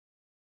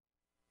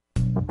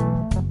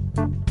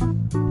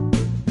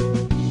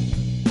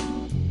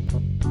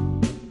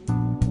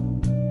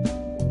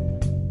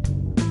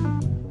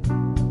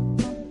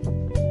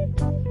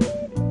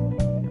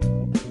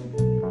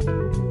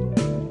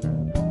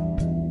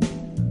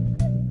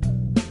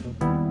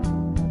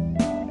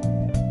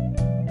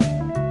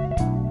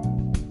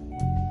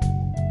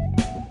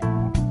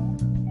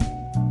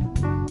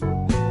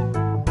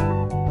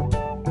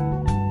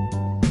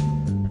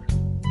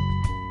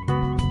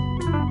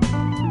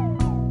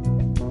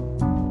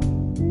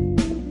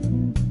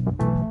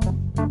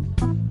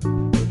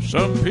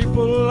Some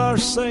people are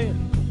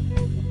saying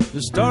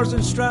the stars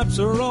and stripes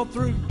are all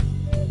through.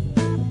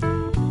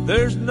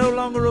 There's no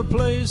longer a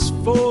place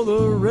for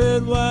the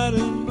red, white,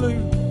 and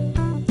blue.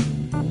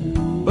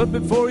 But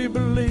before you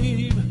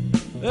believe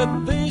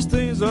that these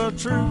things are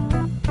true,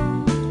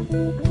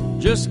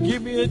 just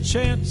give me a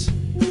chance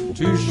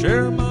to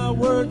share my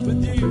words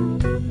with you.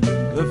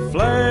 The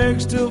flag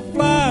still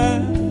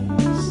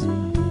flies,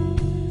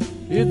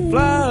 it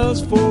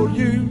flies for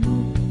you.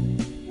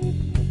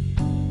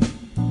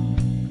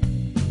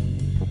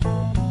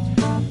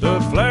 The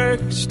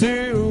flag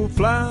still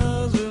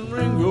flies in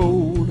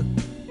Ringgold.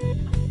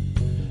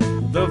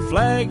 The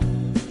flag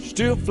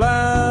still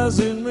flies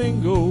in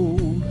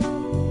Ringgold.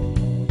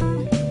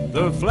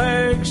 The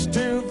flag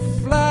still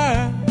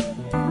fly,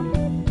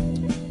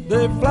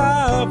 they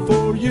fly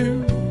for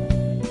you.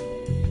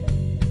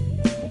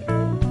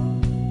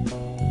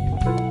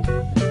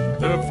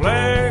 The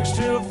flag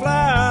still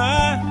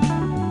fly,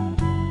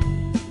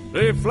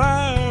 they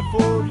fly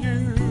for you.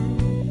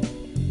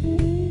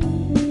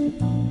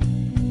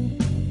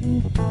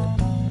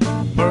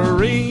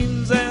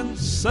 Marines and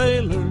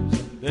sailors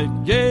that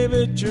gave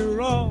it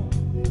your all,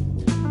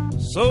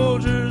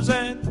 soldiers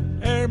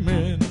and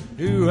airmen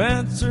who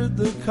answered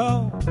the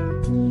call,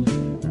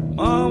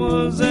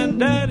 mamas and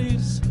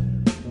daddies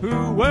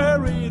who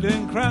worried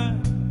and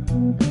cried,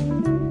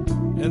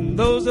 and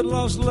those that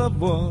lost loved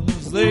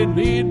ones they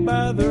need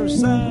by their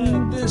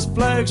side. This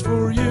flag's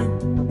for you.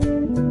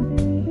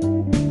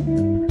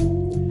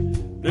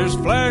 This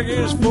flag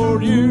is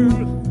for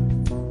you.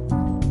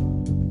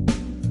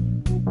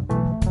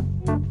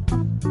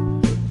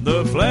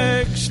 The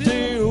flag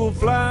still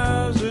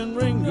flies in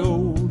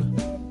Ringgold.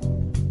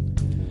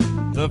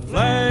 The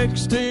flag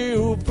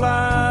still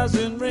flies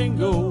in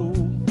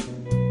Ringgold.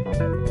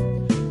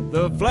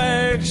 The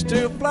flag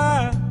still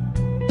fly,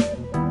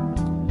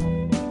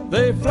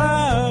 they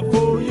fly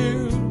for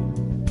you.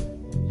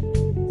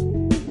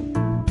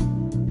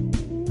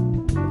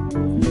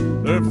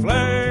 The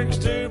flag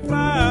still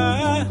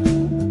fly,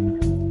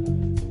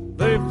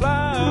 they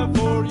fly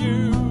for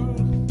you.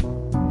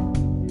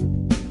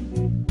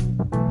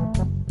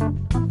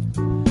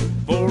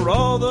 For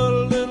all the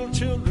little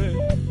children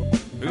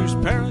whose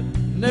parent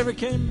never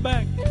came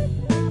back,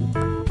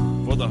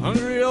 for the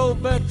hungry old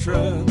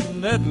veteran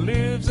that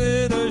lives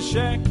in a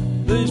shack,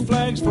 this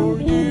flag's for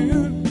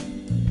you.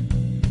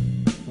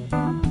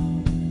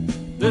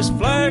 This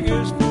flag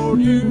is for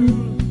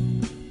you.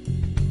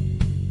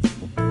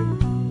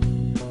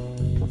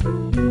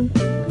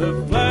 The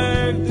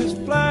flag, this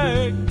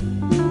flag,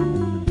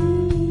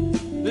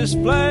 this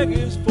flag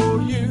is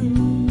for you.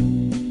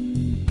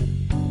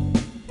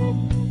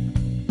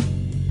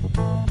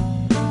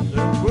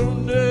 The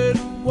wounded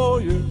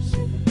warriors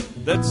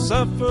that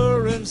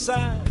suffer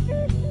inside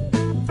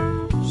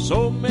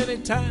so many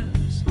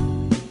times,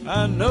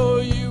 I know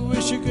you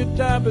wish you could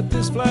die, but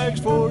this flag's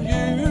for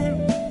you.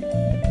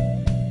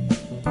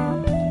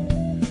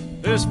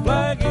 This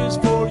flag is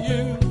for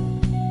you.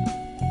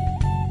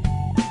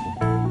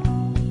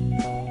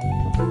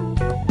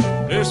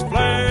 This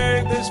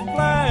flag, this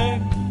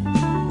flag,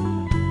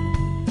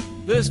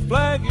 this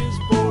flag is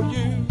for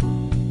you.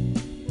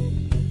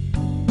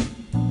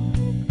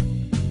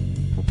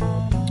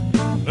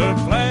 The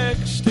flag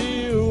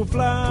still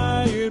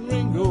fly in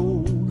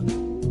Ringgold.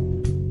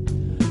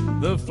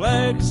 The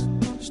flags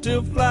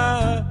still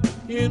fly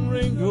in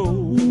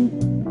Ringgold.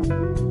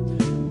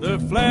 The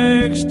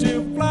flags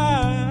still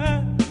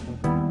fly,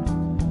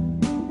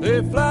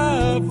 they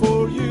fly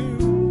for you.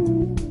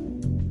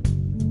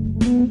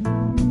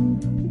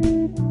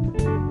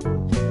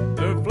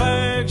 The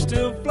flags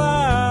still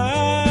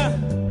fly,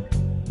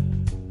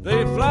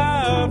 they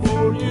fly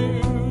for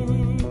you.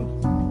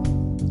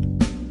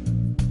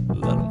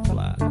 Let them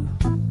fly.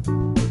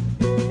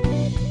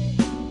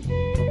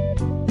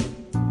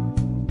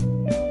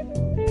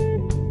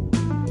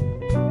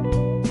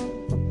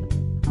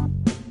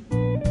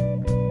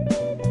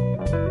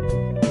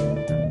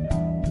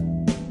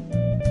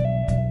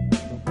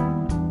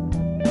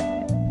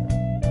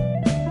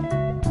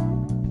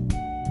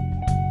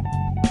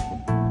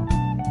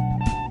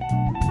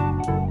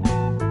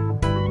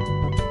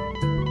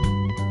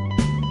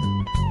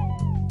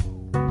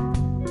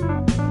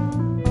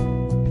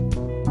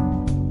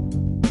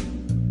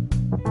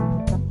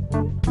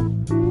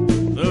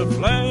 The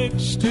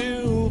flags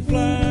still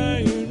fly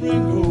in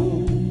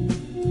Ringgold.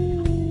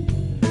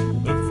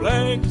 The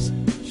flags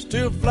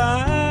still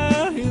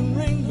fly in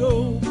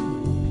Ringgold.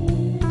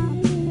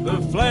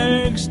 The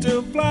flags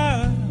still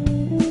fly,